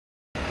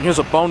Here's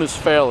a bonus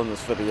fail in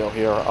this video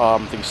here.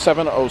 The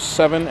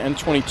 707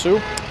 N22.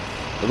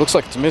 It looks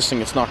like it's missing.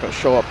 It's not going to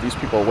show up. These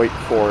people are waiting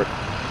for it.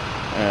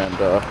 And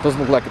it doesn't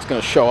look like it's going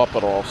to show up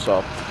at all.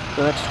 So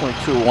the next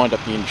 22 will wind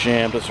up being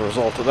jammed as a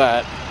result of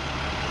that.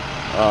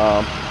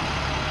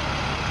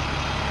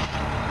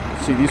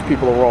 See, these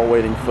people are all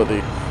waiting for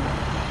the...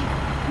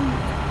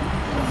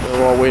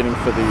 They're all waiting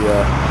for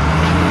the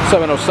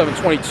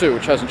 707-22,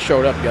 which hasn't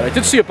showed up yet. I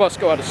did see a bus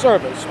go out of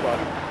service, but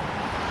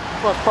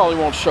the bus probably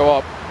won't show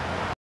up.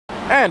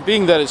 And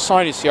being that his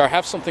sign is here, I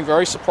have something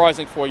very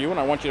surprising for you, and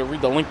I want you to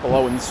read the link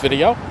below in this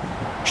video.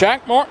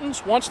 Jack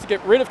Martins wants to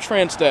get rid of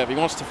Transdev. He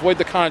wants to void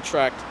the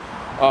contract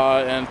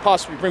and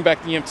possibly bring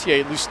back the MTA.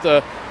 At least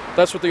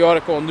that's what the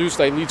article in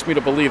Newsday leads me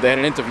to believe. They had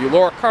an interview.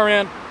 Laura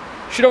Curran,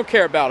 she don't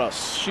care about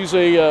us. She's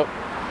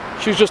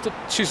just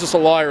a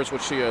liar is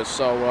what she is.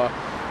 So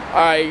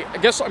I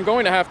guess I'm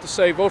going to have to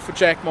say vote for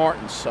Jack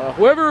Martins.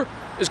 Whoever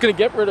is going to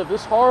get rid of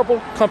this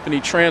horrible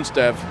company,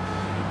 Transdev,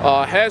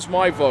 has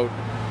my vote.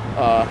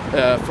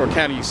 For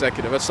county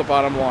executive. That's the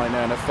bottom line.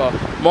 And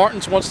if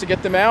Martins wants to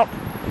get them out,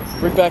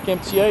 bring back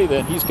MTA,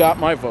 then he's got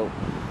my vote.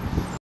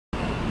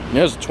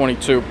 There's a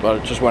 22, but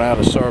it just went out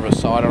of service,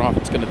 so I don't know if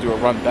it's going to do a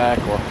run back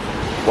or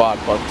what.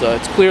 But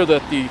it's clear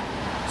that the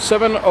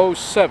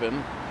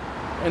 707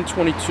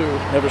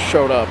 N22 never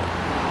showed up,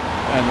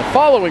 and the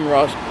following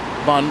run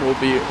will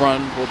be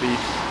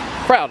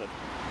crowded.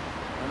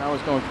 And I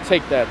was going to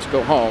take that to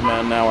go home,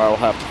 and now I will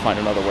have to find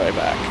another way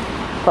back.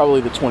 Probably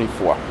the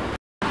 24.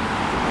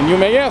 And you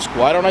may ask,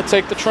 why don't I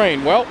take the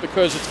train? Well,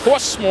 because it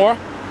costs more,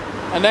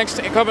 and thanks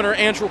to Governor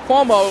Andrew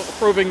Cuomo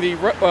approving the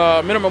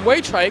minimum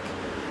wage hike,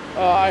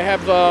 I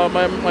have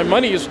my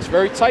money is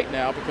very tight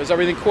now because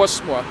everything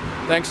costs more,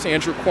 thanks to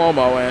Andrew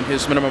Cuomo and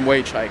his minimum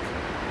wage hike.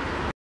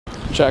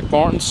 Jack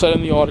Martins said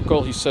in the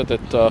article, he said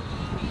that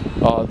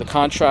the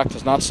contract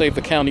has not saved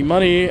the county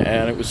money,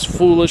 and it was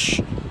foolish,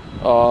 you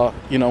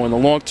know, in the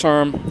long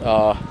term,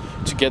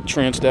 to get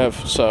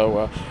Transdev.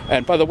 So,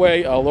 and by the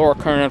way, Laura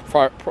Curran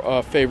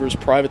favors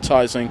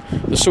privatizing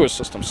the sewer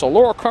system. So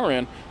Laura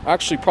Curran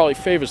actually probably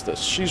favors this.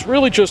 She's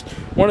really just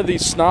one of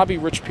these snobby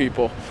rich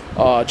people.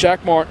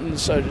 Jack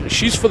Martins,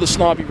 she's for the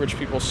snobby rich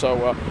people.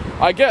 So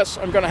I guess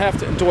I'm going to have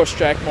to endorse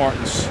Jack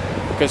Martins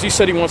because he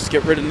said he wants to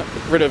get rid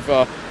of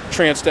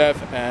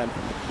Transdev, and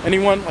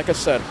anyone, like I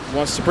said,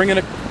 wants to bring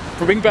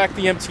back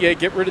the MTA,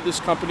 get rid of this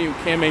company who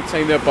can't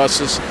maintain their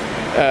buses,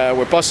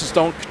 where buses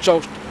don't.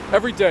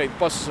 Every day,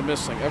 buses are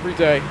missing, every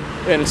day,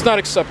 and it's not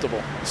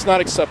acceptable. It's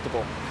not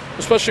acceptable,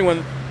 especially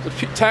when the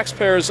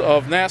taxpayers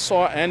of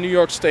Nassau and New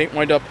York State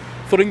wind up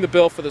footing the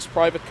bill for this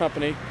private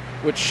company,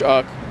 which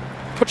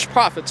puts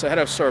profits ahead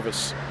of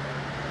service.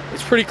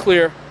 It's pretty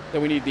clear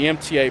that we need the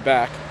MTA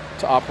back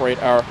to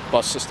operate our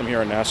bus system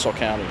here in Nassau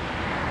County.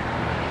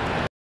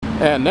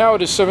 And now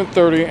it is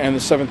 7:30, and the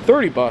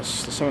 7:30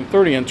 bus, the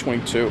 7:30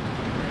 N22,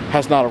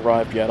 has not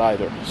arrived yet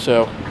either.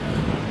 So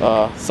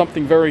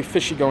something very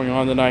fishy going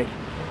on tonight.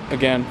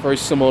 Again, very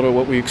similar to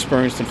what we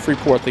experienced in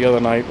Freeport the other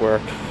night,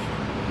 where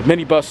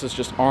many buses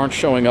just aren't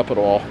showing up at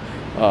all.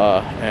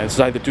 And it's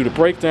either due to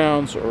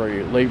breakdowns or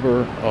a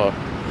labor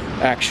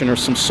action or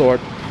some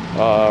sort.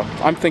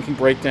 I'm thinking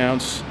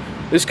breakdowns.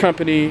 This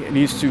company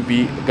needs to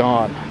be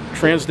gone.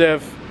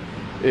 Transdev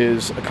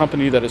is a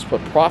company that has put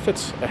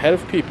profits ahead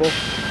of people,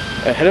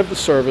 ahead of the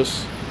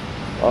service,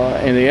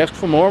 and they ask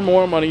for more and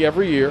more money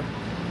every year.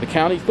 The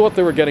county thought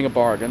they were getting a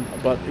bargain,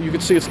 but you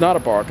can see it's not a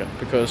bargain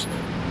because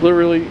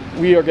literally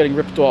we are getting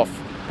ripped off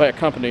by a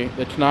company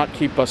that cannot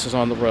keep buses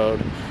on the road,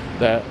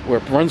 where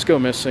runs go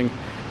missing,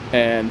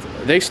 and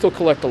they still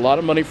collect a lot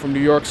of money from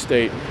New York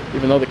State,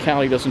 even though the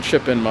county doesn't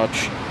chip in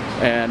much.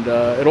 And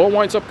it all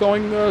winds up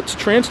going to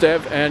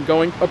Transdev and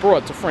going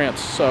abroad to France.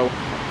 So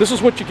this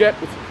is what you get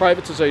with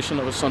privatization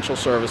of essential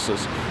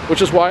services,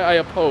 which is why I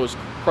oppose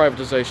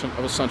privatization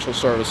of essential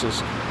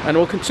services, and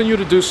will continue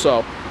to do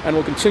so, and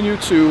will continue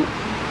to,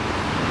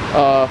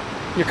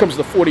 here comes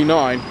the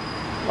 49,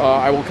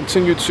 I will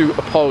continue to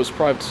oppose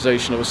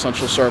privatization of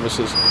essential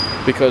services,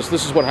 because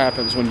this is what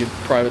happens when you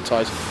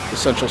privatize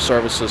essential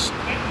services.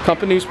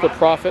 Companies put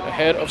profit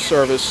ahead of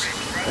service,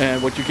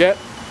 and what you get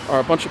are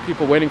a bunch of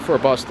people waiting for a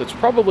bus that's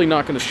probably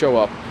not going to show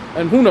up.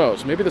 And who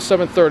knows, maybe the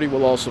 7:30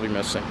 will also be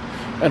missing.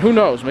 And who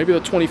knows, maybe the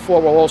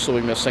 24 will also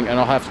be missing, and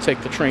I'll have to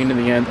take the train in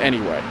the end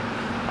anyway.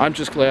 I'm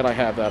just glad I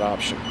have that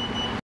option.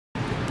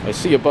 I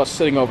see a bus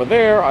sitting over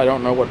there. I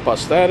don't know what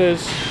bus that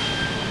is.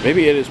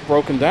 Maybe it is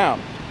broken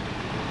down.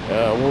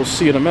 We'll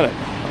see in a minute.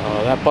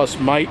 That bus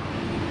might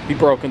be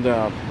broken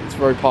down. It's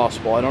very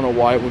possible. I don't know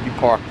why it would be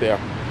parked there.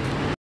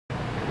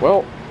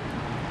 Well,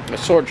 I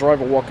saw a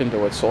driver walk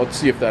into it, so let's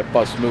see if that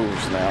bus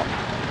moves now.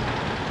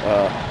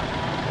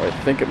 I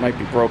think it might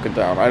be broken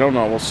down. I don't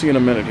know. We'll see in a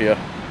minute here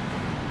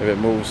if it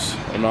moves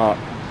or not.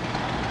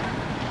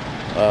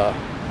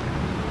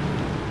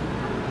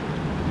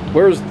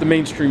 Where's the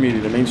mainstream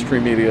media? The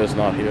mainstream media is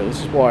not here.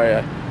 This is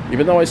why,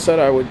 even though I said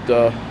I would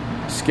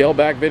scale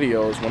back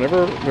videos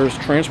whenever there's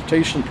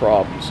transportation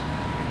problems,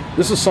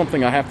 this is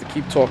something I have to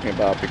keep talking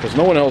about because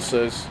no one else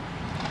is,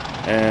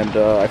 and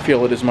I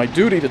feel it is my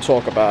duty to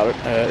talk about it.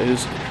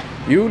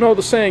 You know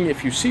the saying,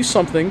 if you see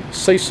something,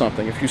 say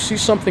something. If you see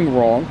something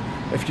wrong,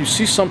 if you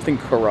see something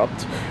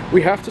corrupt,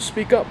 we have to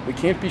speak up. We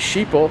can't be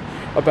sheeple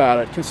about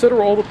it.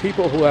 Consider all the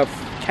people who have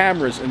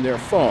cameras in their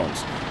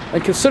phones.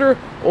 And consider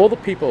all the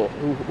people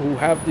who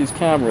have these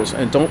cameras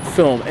and don't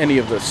film any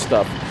of this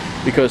stuff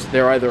because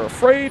they're either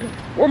afraid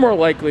or more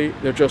likely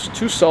they're just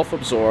too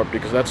self-absorbed,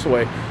 because that's the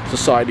way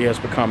society has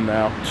become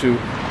now, to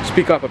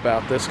speak up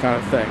about this kind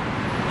of thing.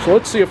 So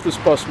let's see if this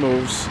bus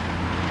moves.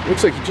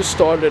 Looks like he just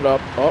started it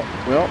up. Oh,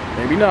 well,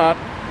 maybe not.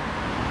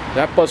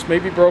 That bus may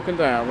be broken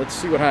down. Let's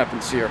see what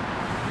happens here.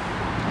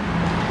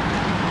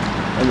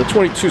 And the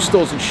 22 still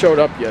hasn't showed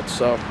up yet,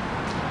 so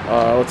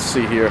let's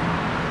see here.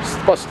 This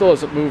bus still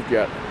hasn't moved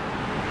yet.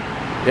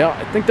 Yeah,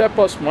 I think that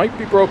bus might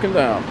be broken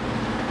down.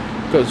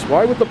 Because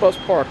why would the bus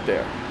park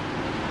there?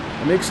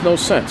 It makes no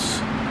sense.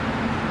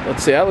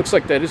 Let's see, that looks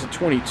like that is a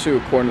 22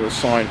 according to the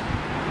sign.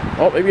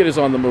 Oh, maybe it is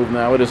on the move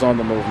now. It is on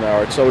the move now.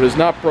 All right, so it is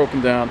not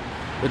broken down.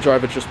 The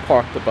driver just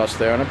parked the bus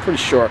there, and I'm pretty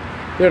sure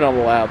they're not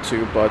allowed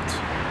to, but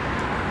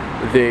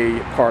they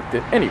parked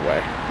it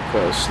anyway,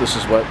 because this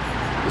is what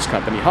this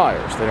company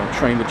hires. They don't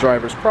train the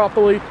drivers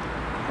properly,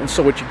 and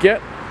so what you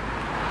get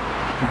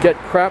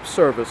crap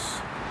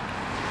service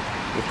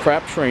with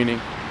crap training,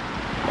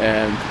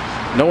 and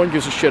no one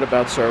gives a shit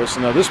about service.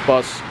 And now this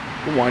bus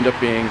will wind up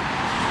being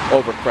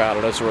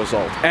overcrowded as a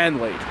result, and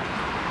late.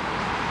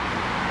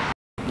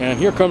 And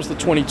here comes the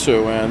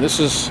 22, and this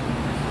is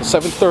the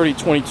 7:30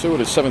 22.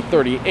 It is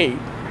 7:38,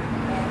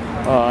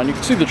 and you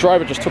can see the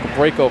driver just took a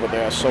break over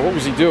there. So what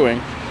was he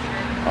doing?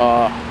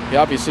 He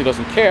obviously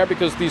doesn't care,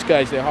 because these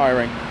guys they're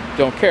hiring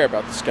don't care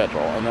about the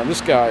schedule. And then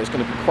this guy is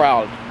going to be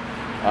crowded.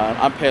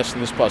 I'm passing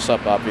this bus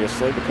up,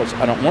 obviously, because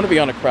I don't want to be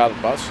on a crowded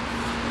bus.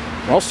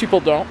 Most people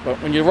don't, but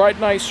when you ride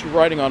nice, you're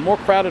riding on more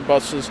crowded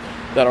buses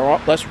that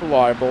are less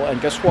reliable, and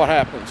guess what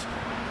happens?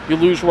 You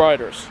lose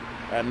riders.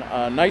 And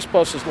nice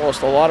buses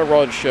lost a lot of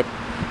ridership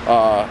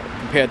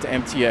compared to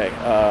MTA.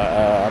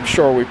 I'm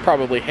sure we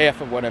probably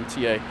half of what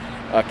MTA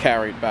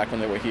carried back when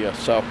they were here.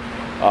 So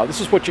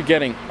this is what you're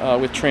getting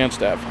with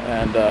Transdev,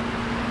 and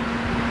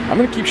I'm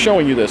going to keep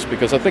showing you this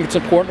because I think it's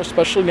important,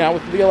 especially now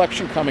with the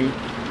election coming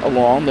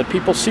along, that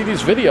people see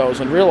these videos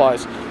and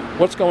realize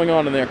what's going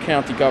on in their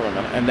county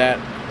government, and that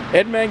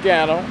Ed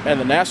Mangano and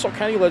the Nassau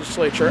County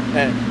Legislature,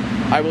 and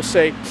I will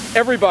say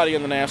everybody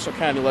in the Nassau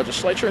County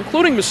Legislature,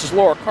 including Mrs.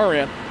 Laura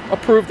Curran,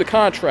 approved the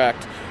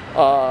contract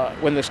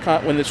when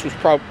this was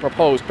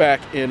proposed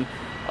back in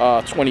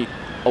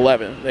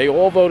 2011. They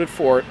all voted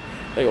for it.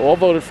 They all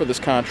voted for this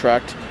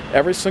contract,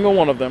 every single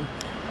one of them.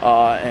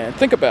 And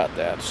think about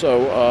that.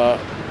 So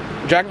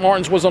Jack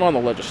Martins wasn't on the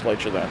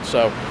legislature then.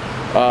 So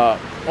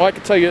all I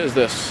can tell you is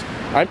this.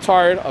 I'm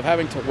tired of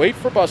having to wait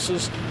for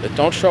buses that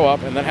don't show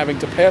up, and then having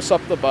to pass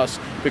up the bus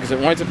because it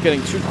winds up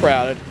getting too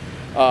crowded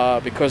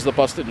because the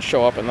bus didn't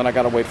show up, and then I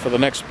got to wait for the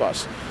next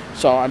bus.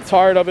 So I'm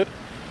tired of it.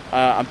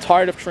 I'm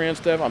tired of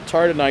Transdev. I'm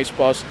tired of Nice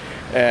Bus.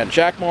 And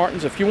Jack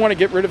Martins, if you want to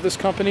get rid of this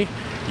company,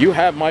 you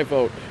have my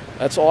vote.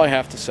 That's all I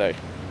have to say.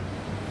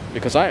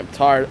 Because I am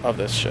tired of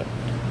this shit.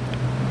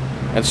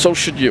 And so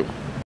should you.